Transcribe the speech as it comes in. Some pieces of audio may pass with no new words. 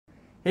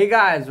Hey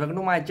guys, welcome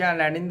to my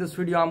channel, and in this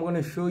video I'm going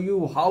to show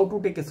you how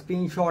to take a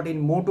screenshot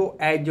in Moto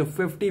Edge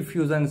 50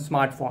 Fusion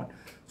smartphone.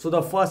 So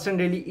the first and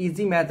really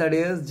easy method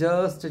is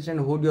just touch and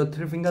hold your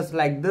three fingers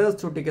like this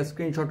to take a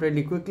screenshot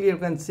really quickly. You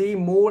can see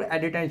more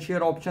edit and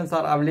share options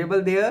are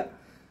available there.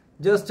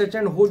 Just touch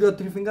and hold your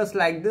three fingers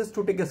like this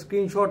to take a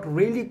screenshot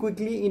really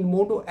quickly in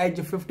Moto Edge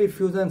 50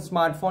 Fusion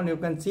smartphone. You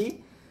can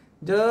see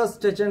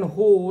just touch and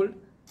hold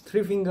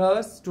three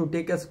fingers to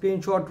take a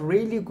screenshot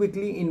really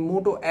quickly in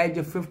Moto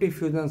Edge 50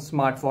 Fusion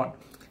smartphone.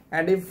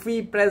 And if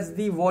we press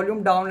the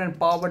volume down and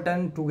power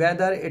button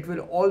together, it will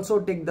also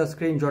take the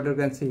screenshot. You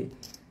can see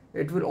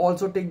it will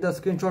also take the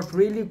screenshot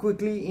really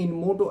quickly in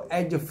Moto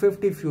Edge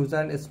 50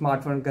 Fusion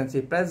smartphone. You can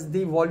see press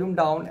the volume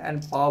down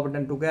and power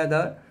button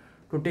together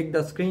to take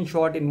the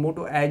screenshot in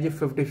Moto Edge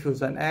 50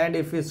 Fusion. And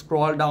if we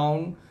scroll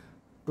down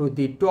to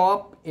the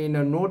top in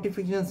a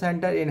notification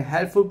center in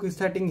helpful quick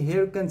setting,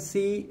 here you can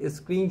see a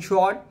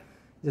screenshot.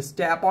 Just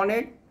tap on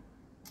it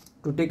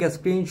to take a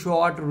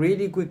screenshot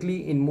really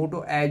quickly in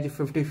Moto Edge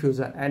 50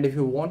 Fusion. And if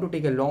you want to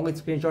take a long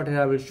screenshot,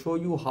 here I will show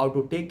you how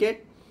to take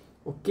it.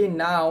 Okay,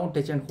 now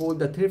touch and hold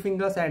the three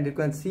fingers and you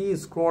can see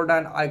scroll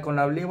down icon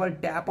available,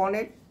 tap on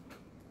it,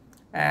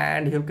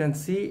 and you can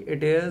see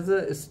it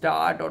is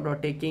start auto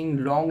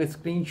taking long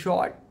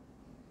screenshot.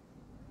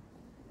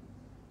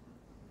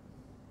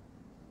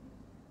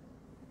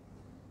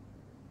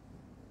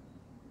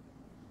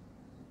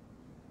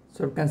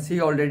 So you can see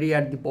already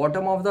at the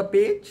bottom of the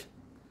page.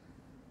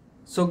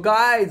 So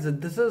guys,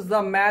 this is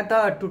the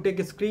method to take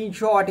a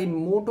screenshot in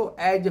Moto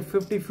Edge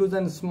 50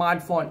 Fusion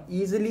smartphone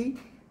easily.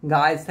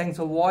 Guys, thanks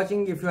for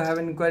watching. If you have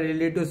any query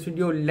related to this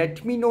video,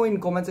 let me know in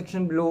comment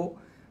section below.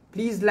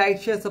 Please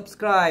like, share,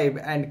 subscribe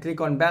and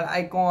click on bell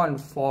icon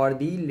for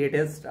the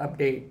latest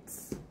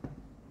updates.